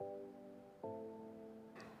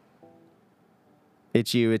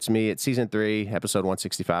It's you, it's me. It's season 3, episode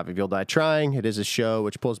 165 of You'll Die Trying. It is a show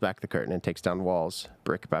which pulls back the curtain and takes down walls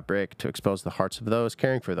brick by brick to expose the hearts of those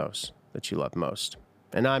caring for those that you love most.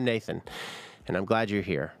 And I'm Nathan, and I'm glad you're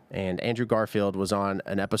here. And Andrew Garfield was on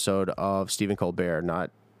an episode of Stephen Colbert not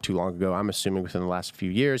too long ago, I'm assuming within the last few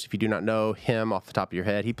years. If you do not know him off the top of your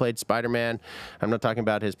head, he played Spider-Man. I'm not talking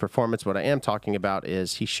about his performance. What I am talking about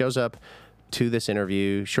is he shows up to this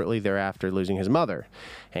interview shortly thereafter losing his mother,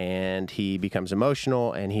 and he becomes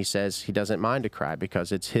emotional, and he says he doesn't mind to cry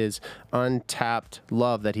because it's his untapped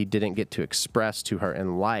love that he didn't get to express to her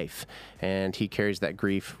in life, and he carries that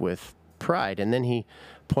grief with pride. And then he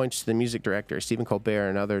points to the music director, Stephen Colbert,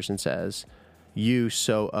 and others and says, "You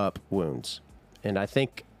sew up wounds." And I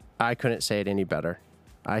think I couldn't say it any better.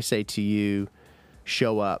 I say to you,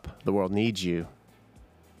 show up. The world needs you.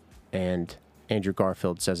 And Andrew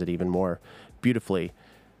Garfield says it even more beautifully.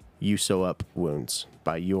 You sew up wounds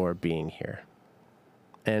by your being here.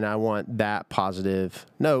 And I want that positive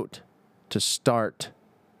note to start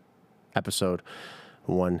episode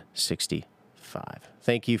 165.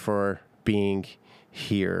 Thank you for being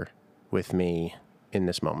here with me in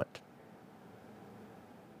this moment.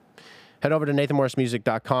 Head over to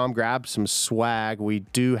NathanMorrisMusic.com, grab some swag. We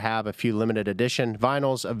do have a few limited edition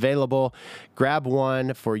vinyls available. Grab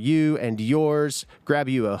one for you and yours. Grab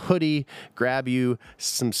you a hoodie. Grab you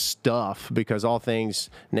some stuff, because all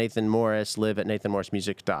things Nathan Morris live at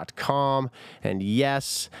NathanMorrisMusic.com. And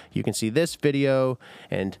yes, you can see this video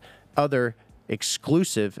and other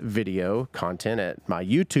exclusive video content at my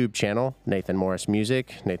YouTube channel, Nathan Morris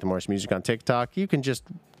Music, Nathan Morris Music on TikTok. You can just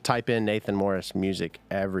type in Nathan Morris Music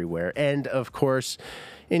everywhere. And of course,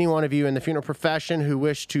 any one of you in the funeral profession who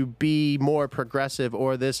wish to be more progressive,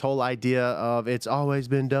 or this whole idea of it's always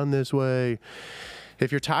been done this way,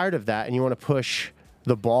 if you're tired of that and you want to push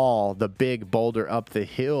the ball, the big boulder up the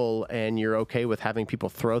hill, and you're okay with having people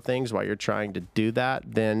throw things while you're trying to do that,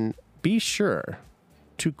 then be sure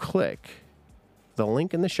to click the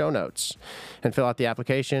link in the show notes and fill out the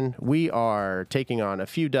application. We are taking on a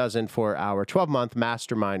few dozen for our 12-month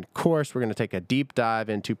mastermind course. We're going to take a deep dive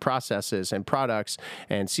into processes and products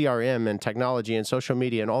and CRM and technology and social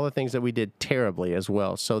media and all the things that we did terribly as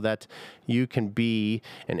well, so that you can be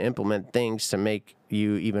and implement things to make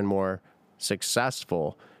you even more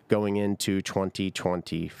successful going into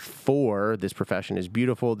 2024. This profession is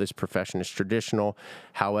beautiful. This profession is traditional.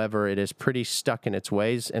 However, it is pretty stuck in its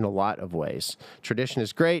ways in a lot of ways. Tradition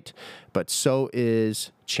is great, but so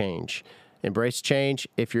is change. Embrace change.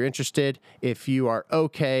 If you're interested, if you are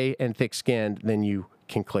okay and thick-skinned, then you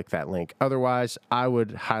can click that link. Otherwise, I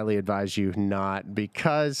would highly advise you not,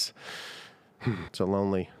 because it's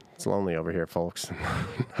lonely over here, folks.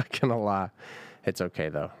 Not gonna lie. It's okay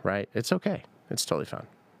though, right? It's okay. It's totally fine.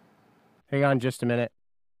 Hang on just a minute.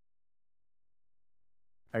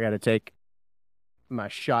 I got to take my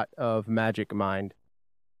shot of Magic Mind.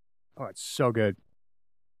 Oh, it's so good.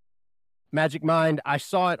 Magic Mind, I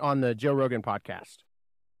saw it on the Joe Rogan podcast.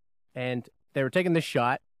 And they were taking this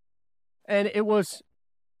shot. And it was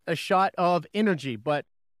a shot of energy, but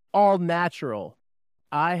all natural.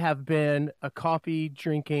 I have been a coffee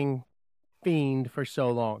drinking fiend for so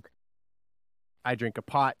long. I drink a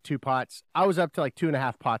pot, 2 pots. I was up to like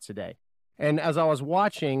 2.5 pots a day. And as I was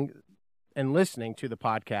watching and listening to the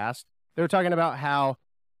podcast, they were talking about how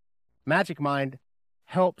Magic Mind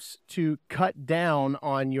helps to cut down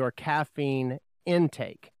on your caffeine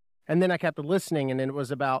intake. And then I kept listening, and it was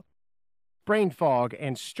about brain fog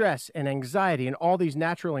and stress and anxiety and all these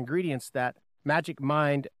natural ingredients that Magic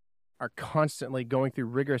Mind are constantly going through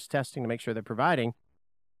rigorous testing to make sure they're providing.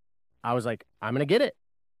 I was like, I'm going to get it.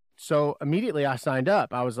 So immediately I signed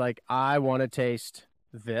up. I was like, I want to taste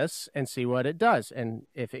this and see what it does and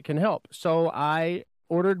if it can help. So I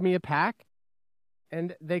ordered me a pack,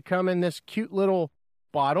 and they come in this cute little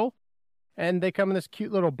bottle, and they come in this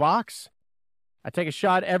cute little box. I take a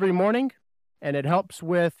shot every morning, and it helps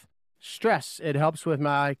with stress. It helps with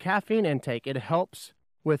my caffeine intake. It helps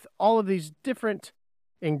with all of these different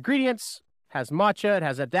ingredients. It has matcha, it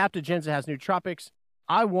has adaptogens, it has nootropics.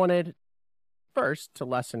 I wanted first to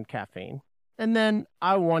lessen caffeine, and then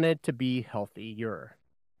I wanted to be healthier.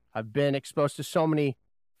 I've been exposed to so many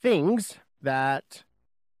things that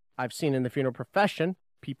I've seen in the funeral profession,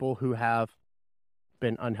 people who have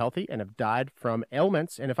been unhealthy and have died from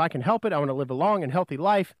ailments. And if I can help it, I want to live a long and healthy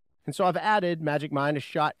life. And so I've added Magic Mind, a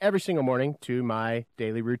shot every single morning, to my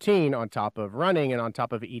daily routine, on top of running and on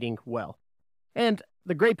top of eating well. And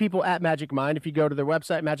the great people at Magic Mind, if you go to their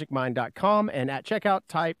website, magicmind.com, and at checkout,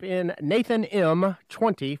 type in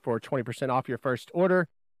NathanM20 for 20% off your first order.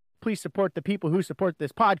 Please support the people who support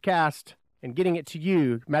this podcast and getting it to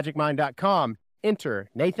you, magicmind.com. enter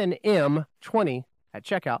Nathan M20 at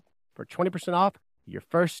checkout for 20% off your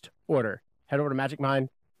first order. Head over to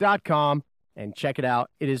magicmind.com and check it out.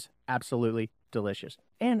 It is absolutely delicious.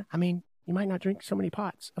 And, I mean, you might not drink so many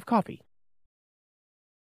pots of coffee.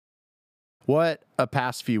 What a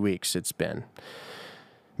past few weeks it's been.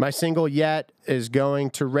 My single Yet is going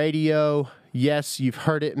to radio. Yes, you've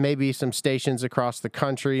heard it, maybe some stations across the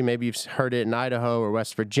country. Maybe you've heard it in Idaho or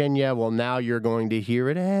West Virginia. Well, now you're going to hear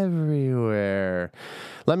it everywhere.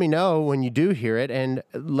 Let me know when you do hear it, and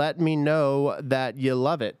let me know that you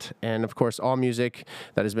love it. And, of course, all music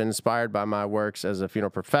that has been inspired by my works as a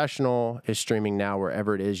funeral professional is streaming now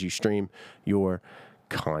wherever it is you stream your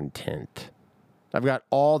content. I've got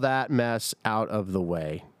all that mess out of the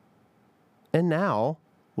way. And now,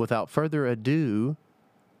 without further ado,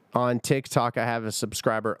 on TikTok, I have a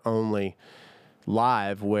subscriber only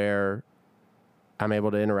live where I'm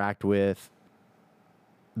able to interact with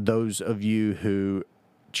those of you who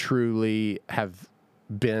truly have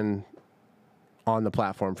been on the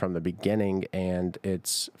platform from the beginning. And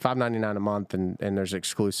it's $5.99 a month, and there's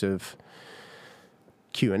exclusive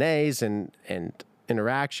Q&As and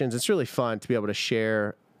interactions. It's really fun to be able to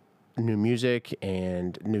share new music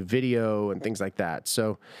and new video and things like that.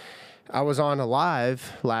 So I was on a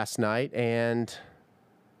live last night, and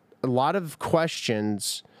a lot of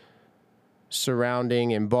questions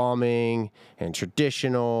surrounding embalming and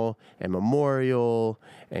traditional and memorial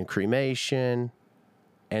and cremation.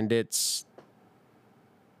 And it's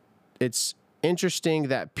interesting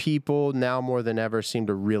that people now more than ever seem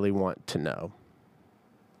to really want to know.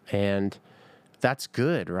 And that's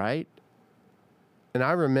good, right? And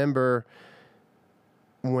I remember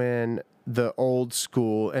when the old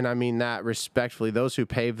school, and I mean that respectfully, those who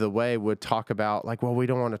paved the way would talk about, like, well, we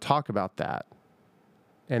don't want to talk about that.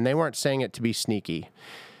 And they weren't saying it to be sneaky.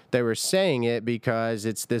 They were saying it because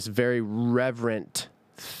it's this very reverent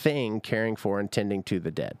thing, caring for and tending to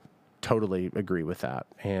the dead. Totally agree with that.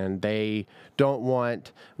 And they don't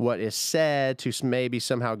want what is said to maybe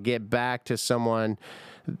somehow get back to someone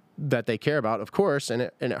that they care about, of course, and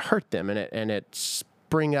it hurt them, and it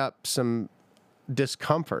spring up some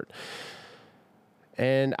discomfort.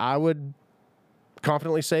 And I would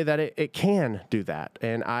confidently say that it can do that.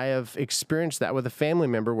 And I have experienced that with a family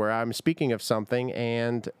member where I'm speaking of something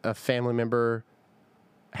and a family member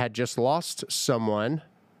had just lost someone,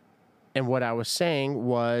 and what I was saying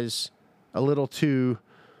was a little too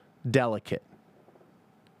delicate.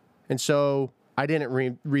 And so I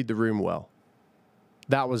didn't read the room well.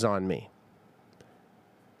 That was on me.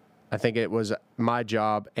 I think it was my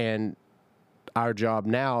job and our job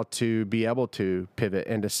now to be able to pivot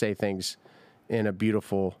and to say things in a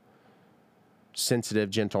beautiful, sensitive,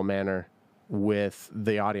 gentle manner with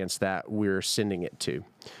the audience that we're sending it to.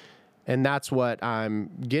 And that's what I'm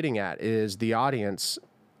getting at, is the audience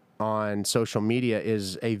on social media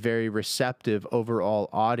is a very receptive overall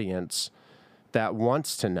audience that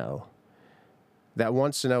wants to know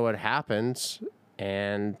what happens.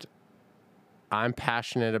 And I'm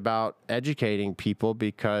passionate about educating people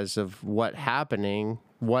because of what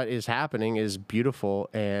is happening is beautiful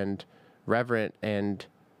and reverent and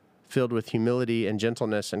filled with humility and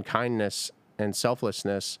gentleness and kindness and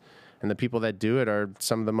selflessness. And the people that do it are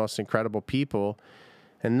some of the most incredible people.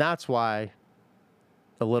 And that's why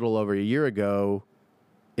a little over a year ago,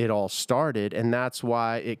 it all started. And that's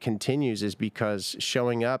why it continues, is because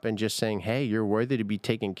showing up and just saying, hey, you're worthy to be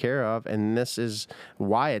taken care of. And this is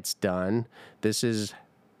why it's done. This is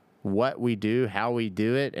what we do, how we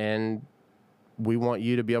do it. And we want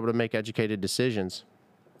you to be able to make educated decisions.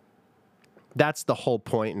 That's the whole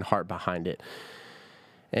point and heart behind it.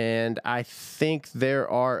 And I think there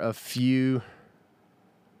are a few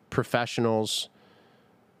professionals,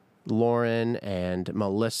 Lauren and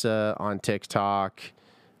Melissa on TikTok,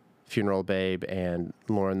 Funeral Babe, and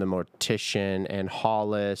Lauren the Mortician, and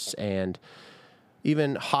Hollis, and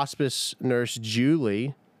even hospice nurse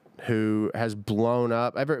Julie, who has blown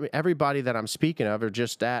up. Everybody that I'm speaking of are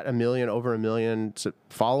just at over a million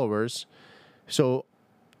followers. So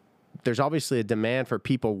there's obviously a demand for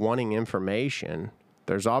people wanting information.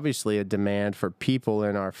 There's obviously a demand for people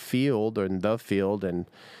in our field or in the field and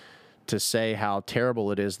to say how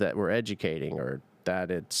terrible it is that we're educating or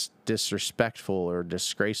that it's disrespectful or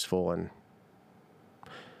disgraceful. And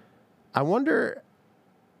I wonder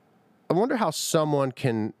how someone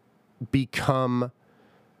can become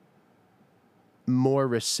more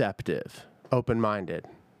receptive, open-minded,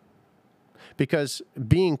 because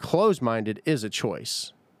being closed-minded is a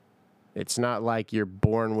choice. It's not like you're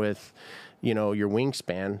born with, your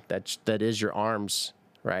wingspan. That is your arms,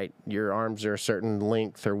 right? Your arms are a certain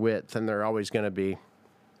length or width, and they're always going to be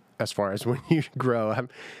as far as when you grow.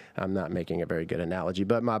 I'm not making a very good analogy,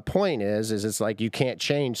 but my point is it's like you can't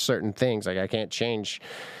change certain things. Like I can't change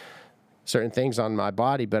certain things on my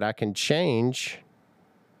body, but I can change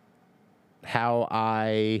how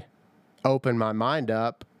I open my mind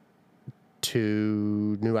up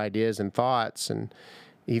to new ideas and thoughts. And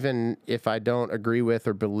even if I don't agree with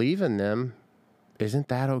or believe in them, isn't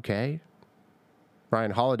that okay?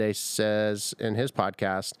 Ryan Holiday says in his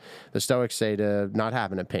podcast, the Stoics say to not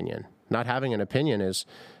have an opinion. Not having an opinion is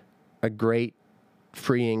a great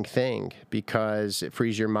freeing thing because it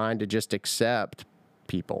frees your mind to just accept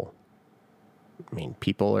people. I mean,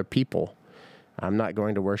 people are people. I'm not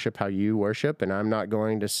going to worship how you worship, and I'm not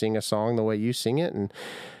going to sing a song the way you sing it, and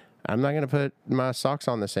I'm not going to put my socks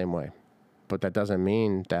on the same way. But that doesn't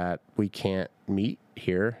mean that we can't meet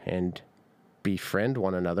here and befriend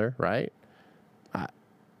one another, right?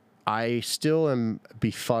 I still am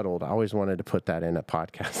befuddled. I always wanted to put that in a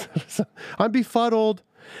podcast. I'm befuddled.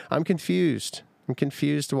 I'm confused. I'm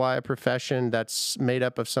confused why a profession that's made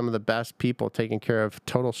up of some of the best people taking care of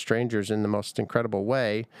total strangers in the most incredible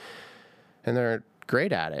way, and they're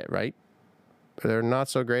great at it, right? But they're not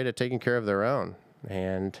so great at taking care of their own.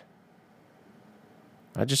 And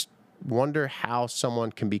I just wonder how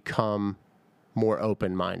someone can become more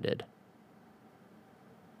open-minded.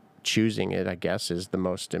 Choosing it, I guess, is the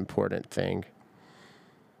most important thing.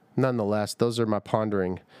 Nonetheless, those are my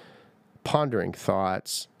pondering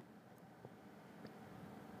thoughts.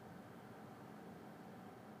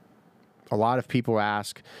 A lot of people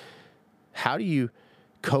ask, how do you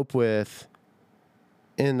cope with,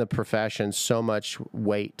 in the profession, so much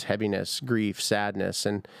weight, heaviness, grief, sadness?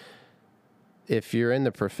 And if you're in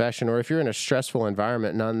the profession or if you're in a stressful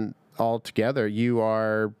environment, none altogether, you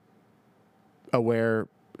are aware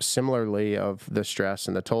similarly of the stress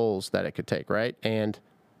and the tolls that it could take, right? And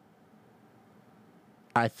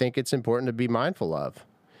I think it's important to be mindful of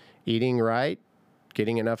eating right,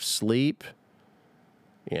 getting enough sleep,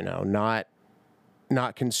 not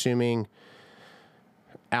consuming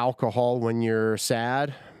alcohol when you're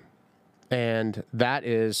sad. And that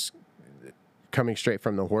is coming straight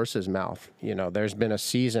from the horse's mouth. There's been a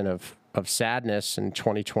season of sadness in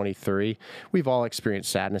 2023. We've all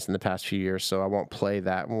experienced sadness in the past few years, so I won't play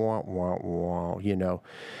that wah, wah, wah,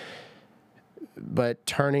 But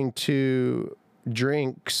turning to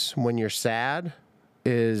drinks when you're sad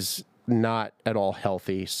is not at all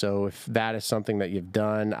healthy. So if that is something that you've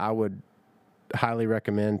done, I would highly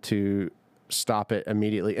recommend to stop it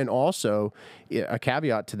immediately. And also, a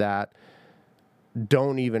caveat to that,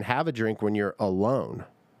 don't even have a drink when you're alone.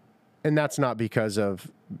 And that's not because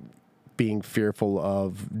of being fearful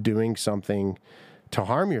of doing something to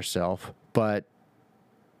harm yourself, but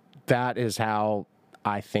that is how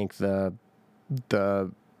I think I'm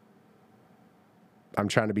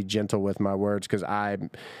trying to be gentle with my words because I'm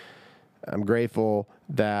grateful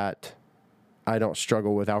that I don't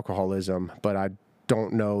struggle with alcoholism, but I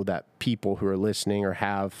don't know that people who are listening or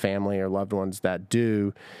have family or loved ones that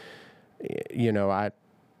do.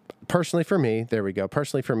 Personally for me,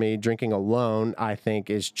 drinking alone, I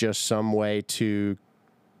think, is just some way to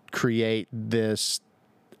create this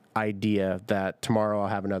idea that tomorrow I'll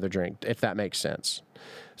have another drink, if that makes sense.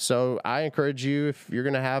 So I encourage you, if you're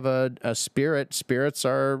going to have a spirits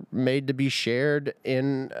are made to be shared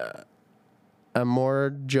in a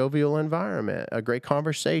more jovial environment, a great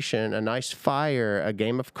conversation, a nice fire, a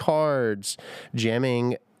game of cards,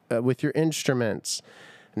 jamming with your instruments,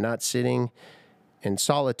 not sitting in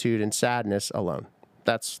solitude and sadness alone.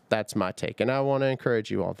 That's my take. And I want to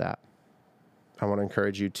encourage you all that. I want to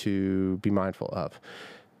encourage you to be mindful of.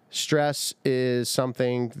 Stress is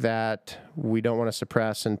something that we don't want to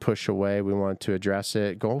suppress and push away. We want to address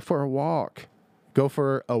it. Go for a walk.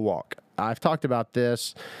 I've talked about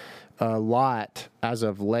this a lot as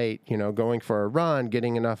of late, going for a run,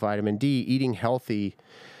 getting enough vitamin D, eating healthy.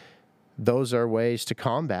 Those are ways to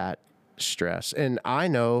combat stress. And I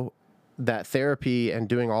know that therapy and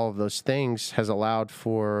doing all of those things has allowed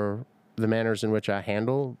for the manners in which I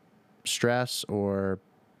handle stress or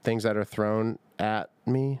things that are thrown at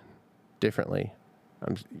me differently.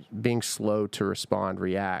 I'm being slow to respond,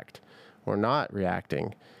 react, or not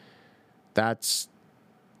reacting. That's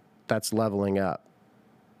leveling up.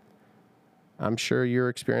 I'm sure you're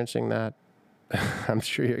experiencing that. I'm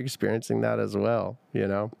sure you're experiencing that as well,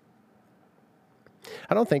 I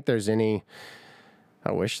don't think there's any.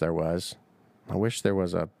 I wish there was. I wish there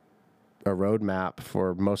was a roadmap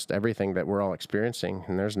for most everything that we're all experiencing,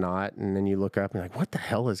 and there's not. And then you look up and you're like, what the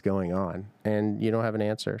hell is going on? And you don't have an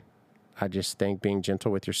answer. I just think being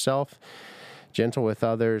gentle with yourself, gentle with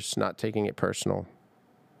others, not taking it personal,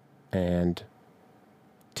 and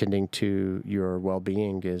tending to your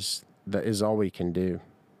well-being is all we can do.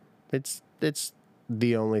 It's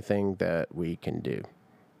the only thing that we can do.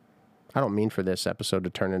 I don't mean for this episode to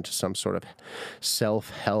turn into some sort of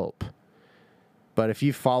self-help, but if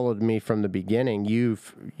you followed me from the beginning,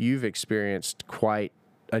 you've experienced quite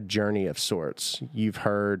a journey of sorts. You've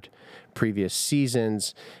heard previous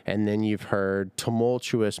seasons, and then you've heard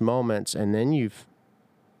tumultuous moments, and then you've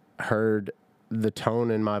heard the tone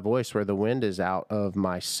in my voice where the wind is out of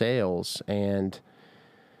my sails. And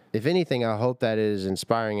if anything, I hope that is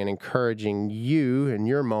inspiring and encouraging you in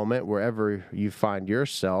your moment, wherever you find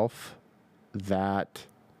yourself, that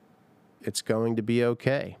it's going to be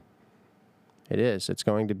okay. It is. It's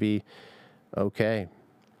going to be okay.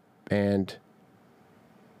 And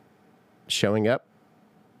showing up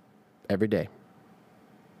every day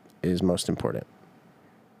is most important.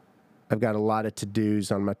 I've got a lot of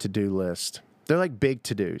to-dos on my to-do list. They're like big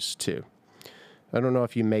to-dos, too. I don't know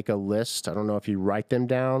if you make a list. I don't know if you write them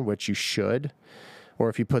down, which you should, or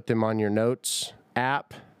if you put them on your notes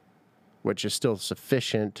app, which is still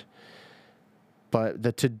sufficient. But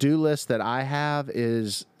the to-do list that I have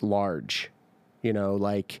is large,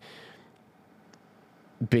 like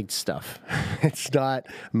big stuff. It's not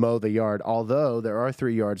mow the yard, although there are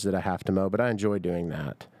 3 yards that I have to mow, but I enjoy doing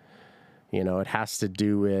that. It has to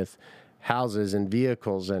do with houses and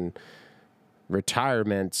vehicles and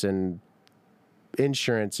retirements and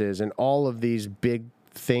insurances and all of these big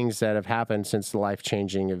things that have happened since the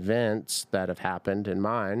life-changing events that have happened in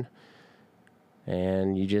mine.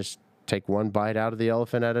 And you just take one bite out of the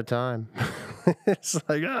elephant at a time. It's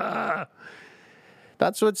like,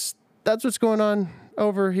 that's what's going on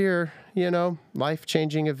over here.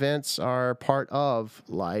 Life-changing events are part of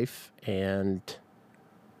life, and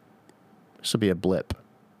this will be a blip,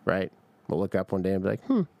 right? We'll look up one day and be like,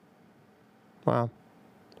 wow.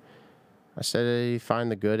 I said find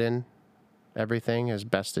the good in everything as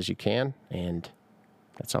best as you can, and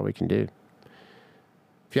that's all we can do.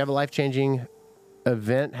 If you have a life-changing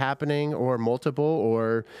event happening, or multiple,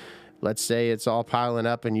 or let's say it's all piling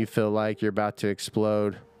up and you feel like you're about to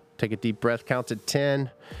explode, take a deep breath, count to 10,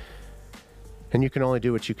 and you can only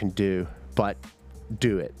do what you can do, but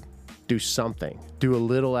do it. Do something. Do a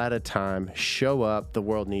little at a time. Show up. The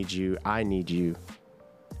world needs you. I need you.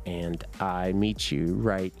 And I meet you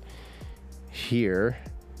right here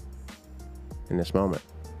in this moment.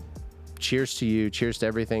 Cheers to you. Cheers to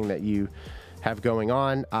everything that you have going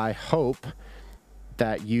on. I hope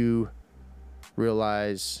that you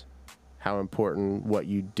realize how important what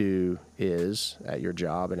you do is at your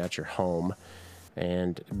job and at your home,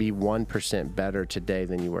 and be 1% better today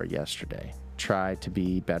than you were yesterday. Try to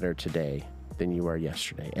be better today than you were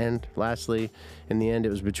yesterday. And lastly, in the end, it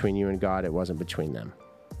was between you and God. It wasn't between them.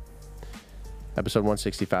 Episode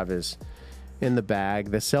 165 is in the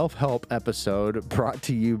bag. The self-help episode brought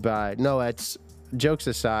to you by, jokes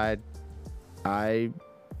aside, I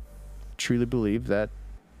truly believe that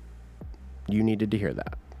you needed to hear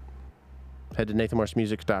that. Head to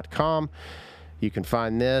nathanmorrismusic.com. You can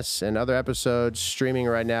find this and other episodes streaming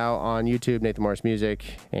right now on YouTube, Nathan Morris Music,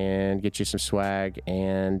 and get you some swag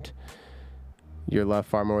and your love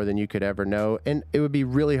far more than you could ever know. And it would be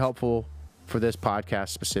really helpful for this podcast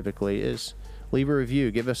specifically is leave a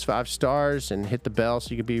review, give us 5 stars, and hit the bell so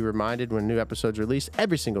you can be reminded when new episodes release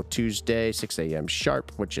every single Tuesday, 6 a.m.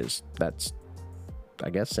 sharp, that's I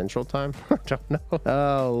guess Central Time. I don't know.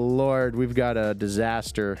 Oh, Lord, we've got a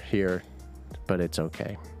disaster here, but it's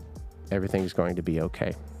okay. Everything's going to be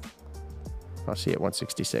okay. I'll see you at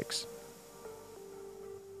 166.